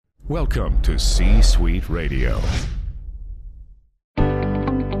Welcome to C-Suite Radio.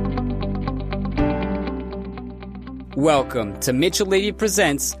 Welcome to Mitchell Levy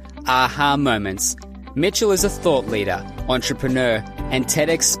Presents Aha Moments. Mitchell is a thought leader, entrepreneur, and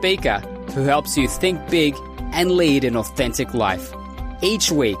TEDx speaker who helps you think big and lead an authentic life. Each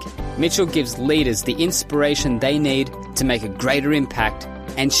week, Mitchell gives leaders the inspiration they need to make a greater impact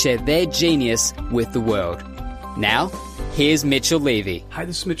and share their genius with the world. Now, here's Mitchell Levy. Hi,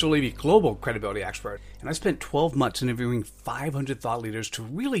 this is Mitchell Levy, global credibility expert, and I spent 12 months interviewing 500 thought leaders to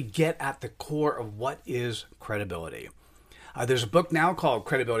really get at the core of what is credibility. There's a book now called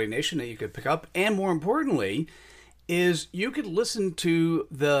Credibility Nation that you could pick up, and more importantly, is you could listen to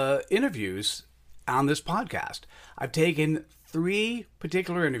the interviews on this podcast. I've taken 3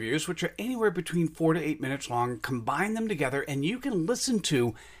 particular interviews, which are anywhere between 4 to 8 minutes long, combine them together, and you can listen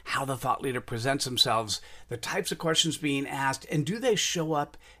to how the thought leader presents themselves, the types of questions being asked, and do they show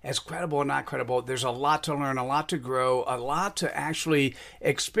up as credible or not credible. There's a lot to learn, a lot to grow, a lot to actually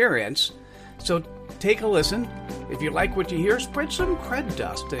experience. So take a listen. If you like what you hear, spread some cred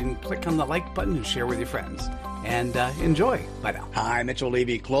dust and click on the like button and share with your friends. And enjoy. Bye now. Hi, Mitchell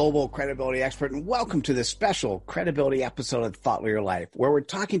Levy, global credibility expert, and welcome to this special credibility episode of Thought Leader Life, where we're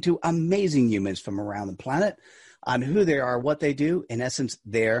talking to amazing humans from around the planet on who they are, what they do, in essence,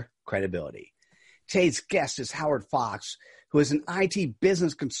 their credibility. Today's guest is Howard Fox, who is an IT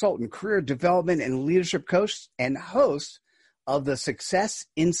business consultant, career development, and leadership coach, and host of the Success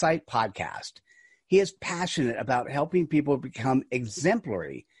Insight podcast. He is passionate about helping people become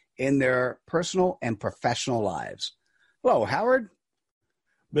exemplary in their personal and professional lives. Hello, Howard.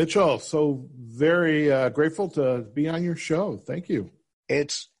 Mitchell, so very grateful to be on your show. Thank you.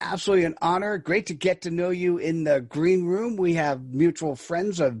 It's absolutely an honor. Great to get to know you in the green room. We have mutual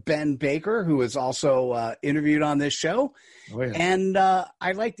friends of Ben Baker, who is also interviewed on this show. Oh, yeah. And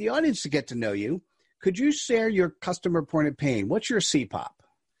I'd like the audience to get to know you. Could you share your customer point of pain? What's your CPOP?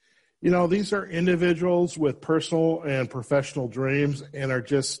 You know, these are individuals with personal and professional dreams and are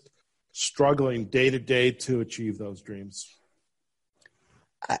just struggling day to day to achieve those dreams.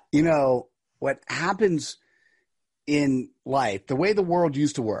 You know, what happens in life, the way the world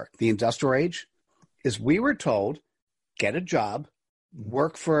used to work, the industrial age, is we were told, get a job,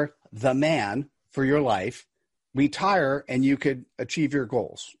 work for the man for your life, retire, and you could achieve your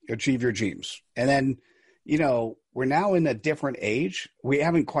goals, achieve your dreams. And then, you know, we're now in a different age. We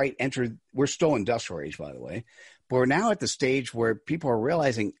haven't quite entered, we're still industrial age, by the way, but we're now at the stage where people are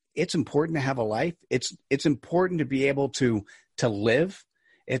realizing it's important to have a life. It's important to be able to live.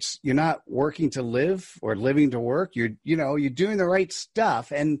 You're not working to live or living to work. You're doing the right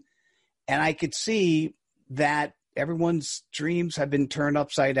stuff. And I could see that everyone's dreams have been turned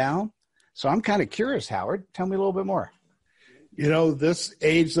upside down. So I'm kind of curious, Howard. Tell me a little bit more. You know, this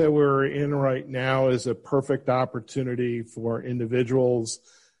age that we're in right now is a perfect opportunity for individuals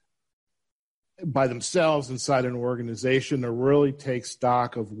by themselves inside an organization to really take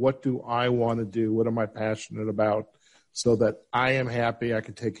stock of what do I want to do? What am I passionate about? So that I am happy, I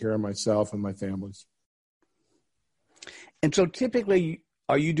can take care of myself and my families. And so typically,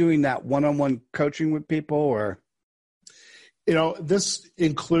 are you doing that one-on-one coaching with people or? You know, this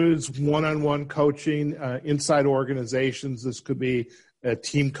includes one-on-one coaching inside organizations. This could be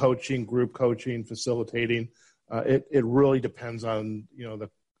team coaching, group coaching, facilitating. It really depends on, you know,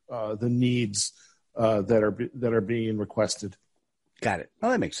 the needs that are being requested. Got it.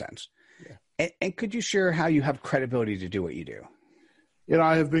 Well, that makes sense. Yeah. And could you share how you have credibility to do what you do? You know,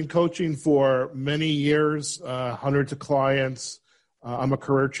 I have been coaching for many years, hundreds of clients. I'm a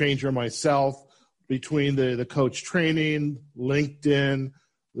career changer myself. Between the coach training, LinkedIn,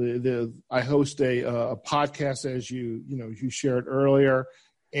 I host a podcast, as you shared earlier,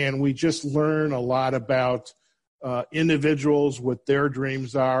 and we just learn a lot about individuals, what their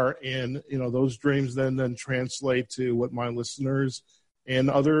dreams are, and those dreams then translate to what my listeners and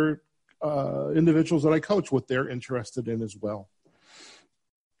other individuals that I coach, what they're interested in as well.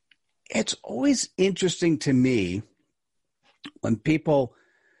 It's always interesting to me when people,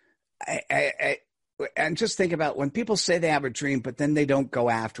 and just think about when people say they have a dream, but then they don't go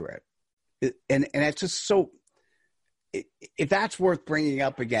after it. And it's just so, if that's worth bringing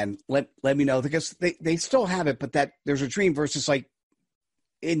up again, let me know, because they still have it, but that there's a dream versus, like,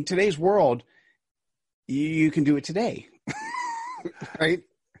 in today's world, you can do it today. Right?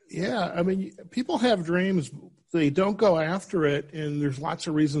 Yeah. I mean, people have dreams, they don't go after it. And there's lots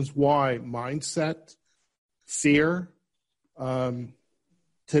of reasons why. Mindset, fear,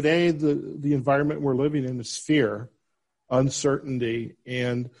 today, the environment we're living in is fear, uncertainty,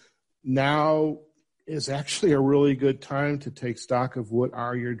 and now is actually a really good time to take stock of what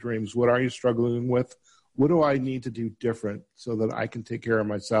are your dreams? What are you struggling with? What do I need to do different so that I can take care of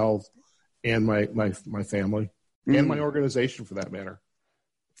myself and my family and my organization for that matter?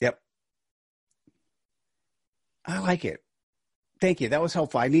 Yep. I like it. Thank you. That was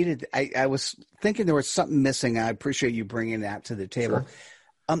helpful. I was thinking there was something missing. I appreciate you bringing that to the table.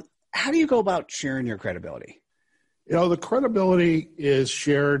 Sure. How do you go about sharing your credibility? The credibility is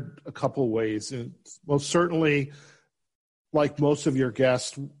shared a couple of ways. And, well, certainly, like most of your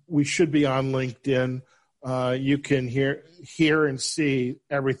guests, we should be on LinkedIn. You can hear and see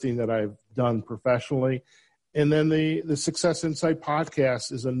everything that I've done professionally. And then the Success Insight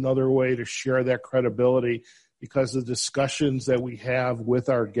podcast is another way to share that credibility, because the discussions that we have with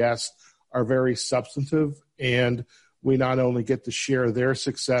our guests are very substantive, and we not only get to share their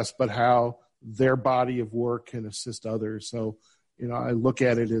success, but how their body of work can assist others. So, I look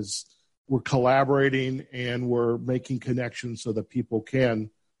at it as we're collaborating and we're making connections so that people can,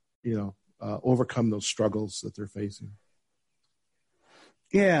 overcome those struggles that they're facing.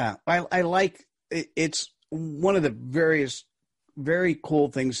 Yeah, I like it. It's one of the various very cool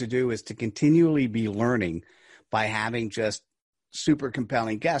things to do is to continually be learning by having just super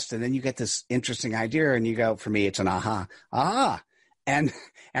compelling guests. And then you get this interesting idea and you go, for me, it's an aha. And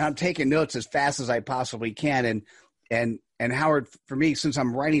I'm taking notes as fast as I possibly can. And Howard, for me, since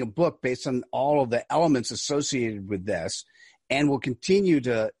I'm writing a book based on all of the elements associated with this, and will continue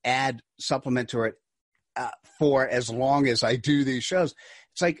to add supplement to it for as long as I do these shows,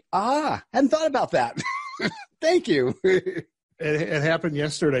 it's like, hadn't thought about that. Thank you. It happened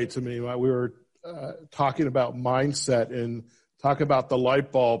yesterday to me. We were talking about mindset and talking about the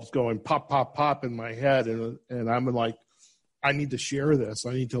light bulbs going pop, pop, pop in my head. And I'm like, I need to share this.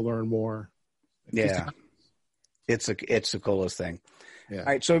 I need to learn more. Yeah. It's the coolest thing. Yeah. All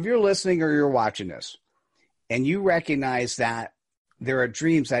right. So if you're listening or you're watching this and you recognize that there are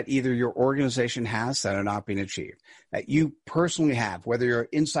dreams that either your organization has that are not being achieved, that you personally have, whether you're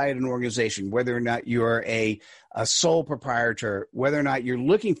inside an organization, whether or not you're a sole proprietor, whether or not you're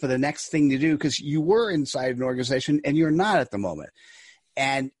looking for the next thing to do because you were inside an organization and you're not at the moment.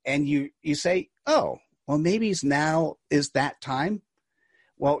 And you say, oh, well, maybe now is that time.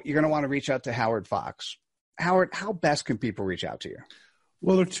 Well, you're going to want to reach out to Howard Fox. Howard, how best can people reach out to you?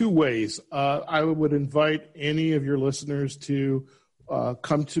 Well, there are two ways. I would invite any of your listeners to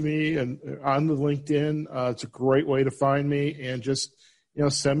come to me and on the LinkedIn. It's a great way to find me, and just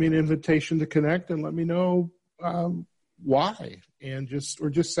send me an invitation to connect and let me know why, and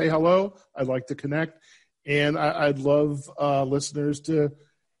just say hello. I'd like to connect, and I'd love listeners to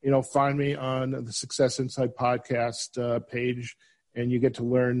find me on the Success Insight podcast page, and you get to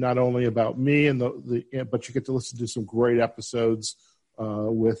learn not only about me but you get to listen to some great episodes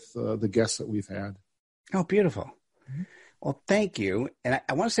with the guests that we've had. Oh, beautiful. Mm-hmm. Well, thank you. And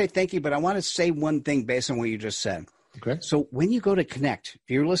I want to say thank you, but I want to say one thing based on what you just said. Okay. So when you go to connect,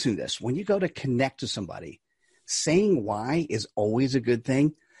 if you're listening to this, when you go to connect to somebody, saying why is always a good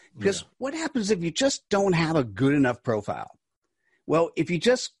thing. Because what happens if you just don't have a good enough profile? Well, if you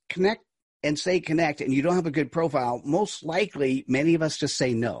just connect and say connect and you don't have a good profile, most likely many of us just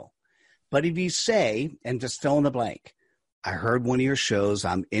say no. But if you say, and just fill in the blank, I heard one of your shows,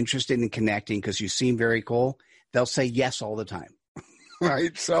 I'm interested in connecting because you seem very cool, they'll say yes all the time.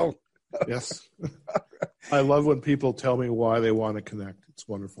 Right? So, yes. I love when people tell me why they want to connect. It's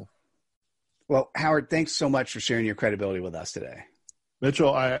wonderful. Well, Howard, thanks so much for sharing your credibility with us today.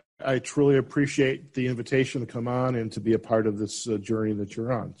 Mitchell, I truly appreciate the invitation to come on and to be a part of this journey that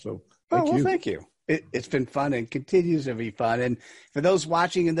you're on. So thank you. Thank you. It's been fun and continues to be fun. And for those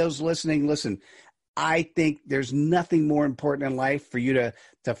watching and those listening, listen, I think there's nothing more important in life for you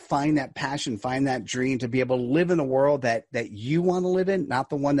to find that passion, find that dream, to be able to live in a world that you want to live in, not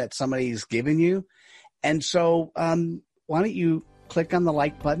the one that somebody's given you. And so why don't you click on the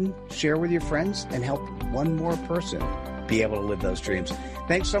like button, share with your friends, and help one more person be able to live those dreams.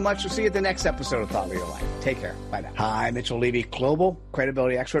 Thanks so much. We'll see you at the next episode of Thought Leader Life. Take care. Bye now. Hi, Mitchell Levy, Global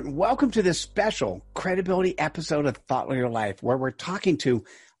Credibility Expert, and welcome to this special credibility episode of Thought Leader Life, where we're talking to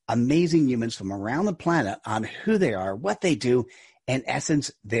amazing humans from around the planet on who they are, what they do, and in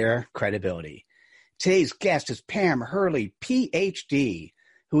essence, their credibility. Today's guest is Pam Hurley, PhD,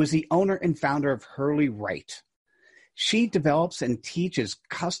 who is the owner and founder of Hurley Write. She develops and teaches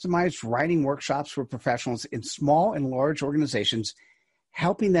customized writing workshops for professionals in small and large organizations,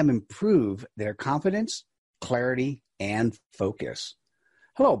 helping them improve their confidence, clarity, and focus.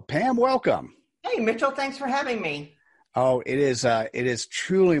 Hello, Pam. Welcome. Hey, Mitchell. Thanks for having me. Oh, it is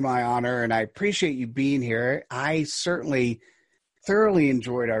truly my honor, and I appreciate you being here. I certainly thoroughly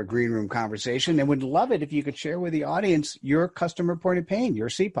enjoyed our green room conversation and would love it if you could share with the audience your customer point of pain, your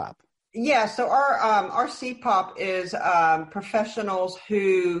CPOP. Yeah, so our CPOP is professionals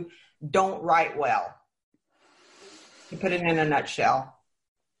who don't write well, to put it in a nutshell.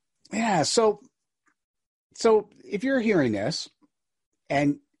 Yeah, so if you're hearing this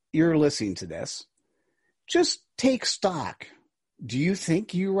and you're listening to this, just take stock. Do you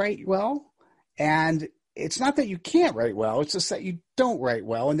think you write well? And it's not that you can't write well, it's just that you don't write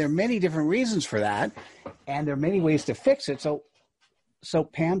well. And there are many different reasons for that. And there are many ways to fix it. So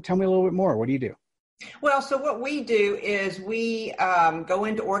Pam, tell me a little bit more. What do you do? Well, so what we do is we go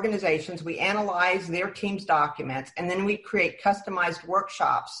into organizations, we analyze their team's documents, and then we create customized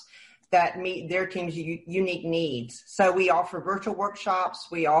workshops that meet their team's unique needs. So we offer virtual workshops,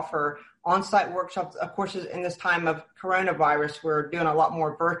 we offer on-site workshops. Of course, in this time of coronavirus, we're doing a lot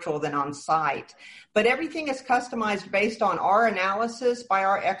more virtual than on-site. But everything is customized based on our analysis by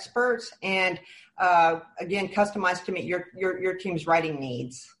our experts, and again, customized to meet your team's writing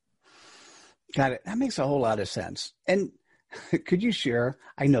needs. Got it. That makes a whole lot of sense. And could you share,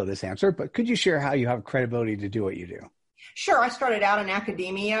 I know this answer, but could you share how you have credibility to do what you do? Sure. I started out in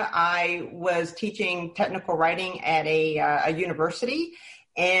academia. I was teaching technical writing at a university,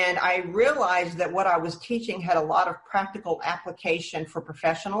 and I realized that what I was teaching had a lot of practical application for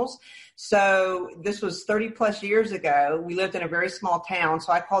professionals. So this was 30 plus years ago. We lived in a very small town.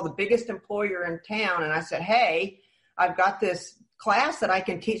 So I called the biggest employer in town and I said, hey, I've got this class that I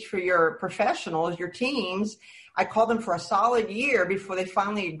can teach for your professionals, your teams. I called them for a solid year before they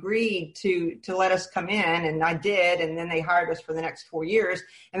finally agreed to let us come in, and I did, and then they hired us for the next 4 years.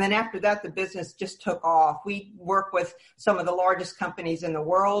 And then after that, the business just took off. We work with some of the largest companies in the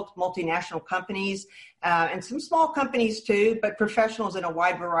world, multinational companies, and some small companies too, but professionals in a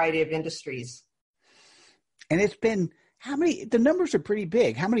wide variety of industries. And it's been, the numbers are pretty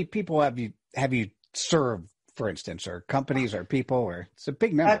big. How many people have you served, for instance, or companies or people, or it's a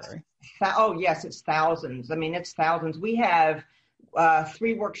big number, right? Oh, yes, it's thousands. I mean, it's thousands. We have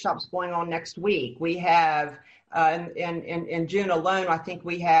 3 workshops going on next week. We have, in June alone, I think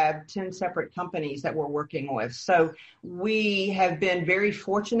we have 10 separate companies that we're working with. So we have been very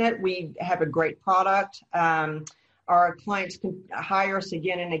fortunate. We have a great product. Our clients can hire us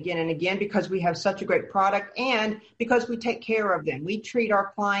again and again and again because we have such a great product and because we take care of them. We treat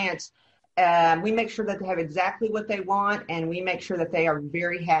our clients. We make sure that they have exactly what they want, and we make sure that they are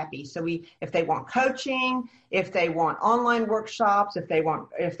very happy. So if they want coaching, if they want online workshops, if they want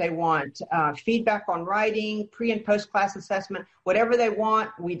feedback on writing, pre and post class assessment, whatever they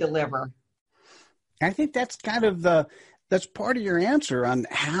want, we deliver. I think that's kind of that's part of your answer on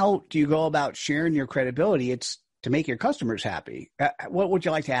how do you go about sharing your credibility. It's to make your customers happy. What would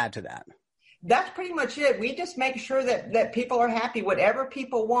you like to add to that? That's pretty much it. We just make sure that people are happy, whatever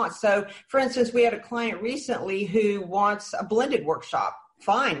people want. So, for instance, we had a client recently who wants a blended workshop.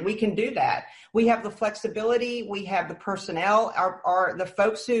 Fine, we can do that. We have the flexibility. We have the personnel. The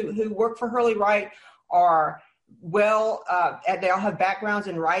folks who work for Hurley Wright are they all have backgrounds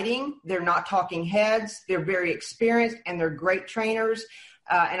in writing. They're not talking heads. They're very experienced, and they're great trainers.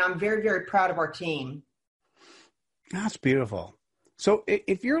 And I'm very, very proud of our team. That's beautiful. So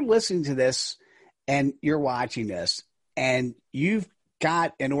if you're listening to this and you're watching this and you've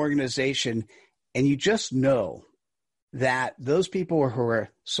got an organization and you just know that those people who are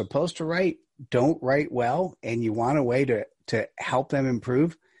supposed to write don't write well and you want a way to help them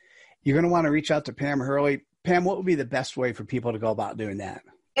improve, you're going to want to reach out to Pam Hurley. Pam, what would be the best way for people to go about doing that?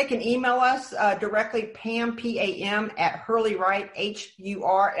 They can email us directly, Pam, P-A-M, at Hurley Wright,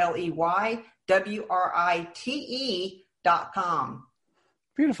 HurleyWrite.com.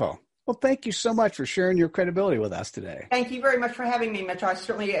 Beautiful. Well, thank you so much for sharing your credibility with us today. Thank you very much for having me, Mitch. I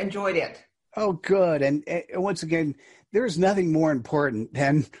certainly enjoyed it. Oh, good. And once again, there is nothing more important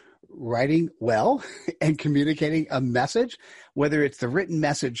than writing well and communicating a message, whether it's the written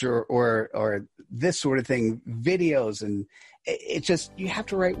message or this sort of thing, videos. And it's just, you have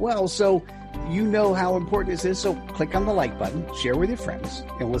to write well. So you know how important this is. So click on the like button, share with your friends,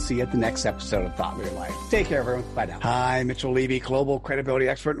 and we'll see you at the next episode of Thought Leader Life. Take care, everyone. Bye now. Hi, Mitchell Levy, global credibility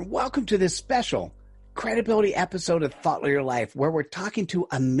expert, and welcome to this special credibility episode of Thought Leader Life, where we're talking to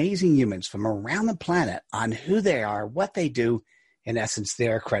amazing humans from around the planet on who they are, what they do, in essence,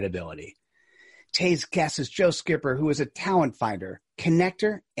 their credibility. Today's guest is Jo Skipper, who is a talent finder,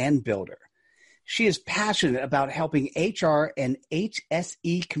 connector, and builder. She is passionate about helping HR and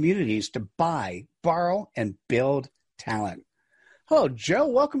HSE communities to buy, borrow, and build talent. Hello, Jo.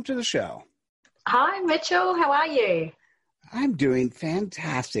 Welcome to the show. Hi, Mitchell. How are you? I'm doing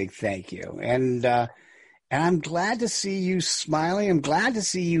fantastic, thank you. And And I'm glad to see you smiling. I'm glad to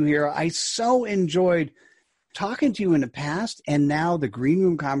see you here. I so enjoyed talking to you in the past and now the green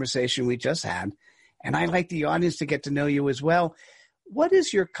room conversation we just had. And I'd like the audience to get to know you as well. What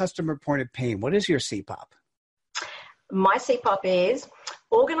is your customer point of pain? What is your CPOP? My CPOP is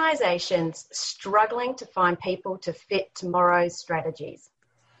organizations struggling to find people to fit tomorrow's strategies.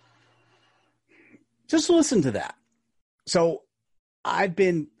 Just listen to that. So I've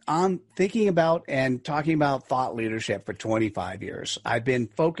been thinking about and talking about thought leadership for 25 years. I've been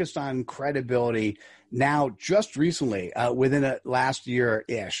focused on credibility now just recently, within a last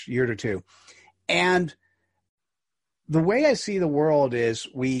year-ish, year to two. And the way I see the world is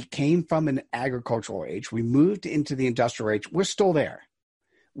we came from an agricultural age. We moved into the industrial age. We're still there.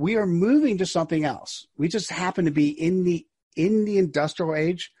 We are moving to something else. We just happen to be in the industrial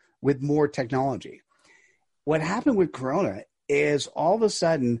age with more technology. What happened with Corona is all of a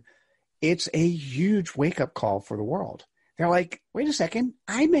sudden it's a huge wake-up call for the world. They're like, wait a second,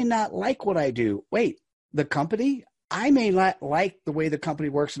 I may not like what I do. Wait, the company? I may not like the way the company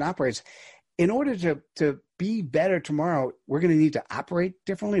works and operates. In order to be better tomorrow, we're going to need to operate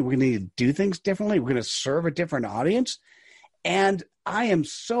differently. We're going to need to do things differently. We're going to serve a different audience. And I am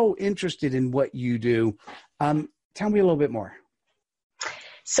so interested in what you do. Tell me a little bit more.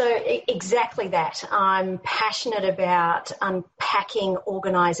 So exactly that. I'm passionate about unpacking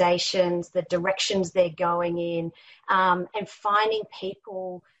organizations, the directions they're going in, and finding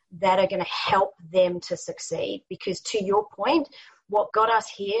people that are going to help them to succeed. Because to your point, what got us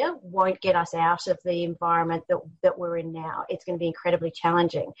here won't get us out of the environment that we're in now. It's going to be incredibly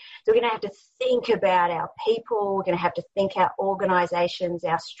challenging. So we're going to have to think about our people. We're going to have to think our organizations,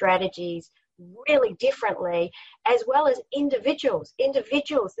 our strategies really differently, as well as individuals.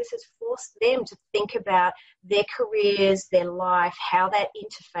 This has forced them to think about their careers, their life, how that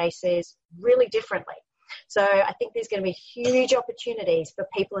interfaces really differently. So I think there's going to be huge opportunities for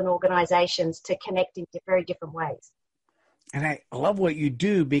people and organizations to connect in very different ways. And I love what you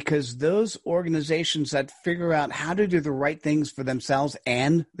do, because those organizations that figure out how to do the right things for themselves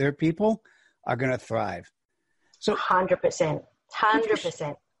and their people are going to thrive. So 100%.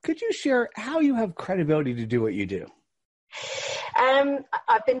 Could you share how you have credibility to do what you do?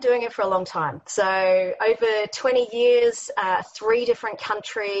 I've been doing it for a long time. So over 20 years, 3 different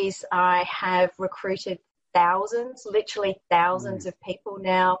countries. I have recruited literally thousands of people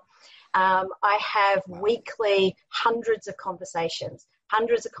now. I have weekly hundreds of conversations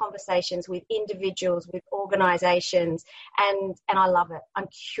with individuals, with organizations, and I love it. I'm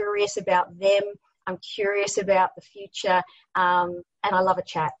curious about them. I'm curious about the future, and I love a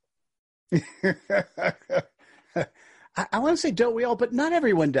chat. I want to say don't we all, but not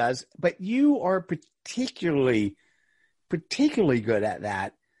everyone does. But you are particularly good at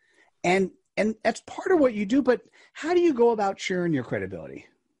that, and that's part of what you do. But how do you go about sharing your credibility?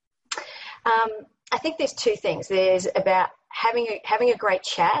 I think there's 2 things. There's about having a great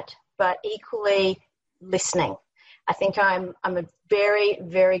chat, but equally listening. I think I'm a very,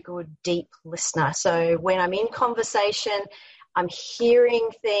 very good deep listener. So when I'm in conversation, I'm hearing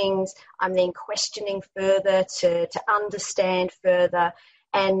things, I'm then questioning further to understand further.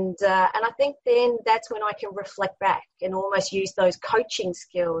 And I think then that's when I can reflect back and almost use those coaching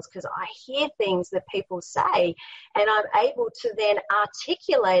skills, because I hear things that people say and I'm able to then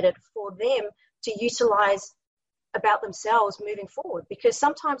articulate it for them to utilize about themselves moving forward. Because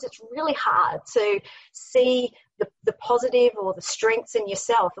sometimes it's really hard to see the positive or the strengths in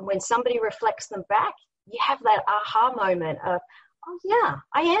yourself. And when somebody reflects them back, you have that aha moment of, oh yeah,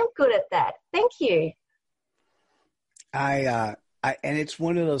 I am good at that. Thank you. And it's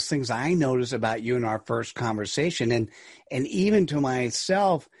one of those things I noticed about you in our first conversation, and even to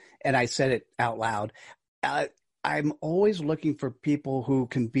myself, and I said it out loud, I'm always looking for people who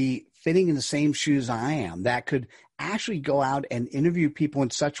can be fitting in the same shoes I am, that could actually go out and interview people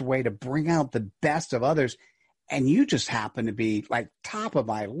in such a way to bring out the best of others. And you just happen to be like top of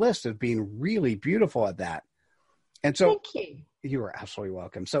my list of being really beautiful at that. And so thank you. You are absolutely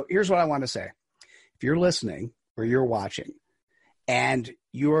welcome. So here's what I want to say. If you're listening or you're watching, and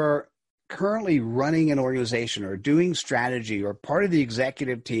you're currently running an organization or doing strategy or part of the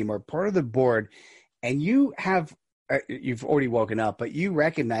executive team or part of the board, and you've already woken up, but you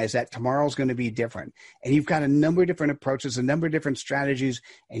recognize that tomorrow's going to be different, and you've got a number of different approaches, a number of different strategies,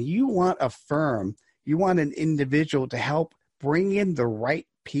 and you want a firm, you want an individual to help bring in the right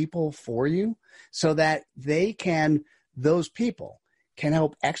people for you so that those people can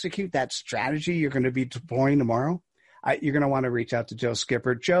help execute that strategy you're going to be deploying tomorrow. You're going to want to reach out to Joe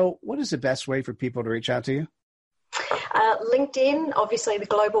Skipper. Joe, what is the best way for people to reach out to you? LinkedIn, obviously the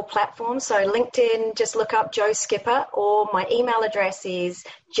global platform. So LinkedIn, just look up Joe Skipper, or my email address is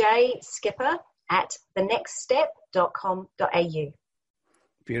jskipper@thenextstep.com.au.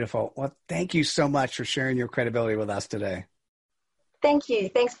 Beautiful. Well, thank you so much for sharing your credibility with us today. Thank you.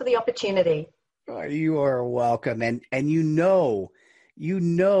 Thanks for the opportunity. You are welcome. And you know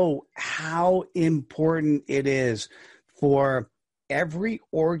how important it is for every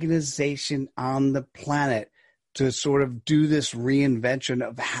organization on the planet to sort of do this reinvention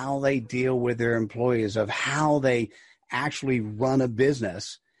of how they deal with their employees, of how they actually run a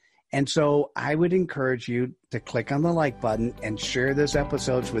business. And so I would encourage you to click on the like button and share this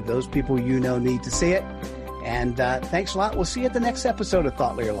episode with those people you know need to see it. And thanks a lot. We'll see you at the next episode of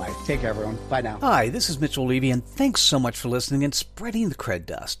Thought Leader Life. Take care, everyone. Bye now. Hi, this is Mitchell Levy, and thanks so much for listening and spreading the cred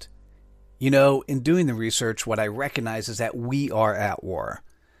dust. You know, in doing the research, what I recognize is that we are at war.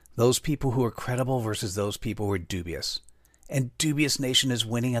 Those people who are credible versus those people who are dubious. And Dubious Nation is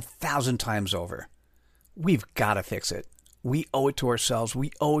winning 1,000 times over. We've got to fix it. We owe it to ourselves.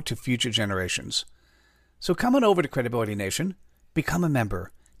 We owe it to future generations. So come on over to Credibility Nation, become a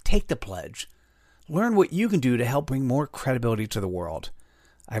member, take the pledge, learn what you can do to help bring more credibility to the world.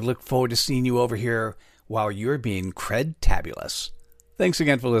 I look forward to seeing you over here while you're being cred-tabulous. Thanks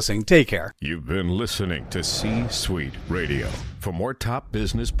again for listening. Take care. You've been listening to C-Suite Radio. For more top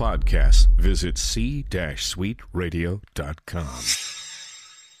business podcasts, visit c-suiteradio.com.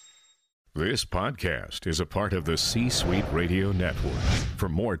 This podcast is a part of the C-Suite Radio Network. For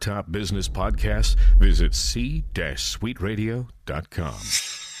more top business podcasts, visit c-suiteradio.com.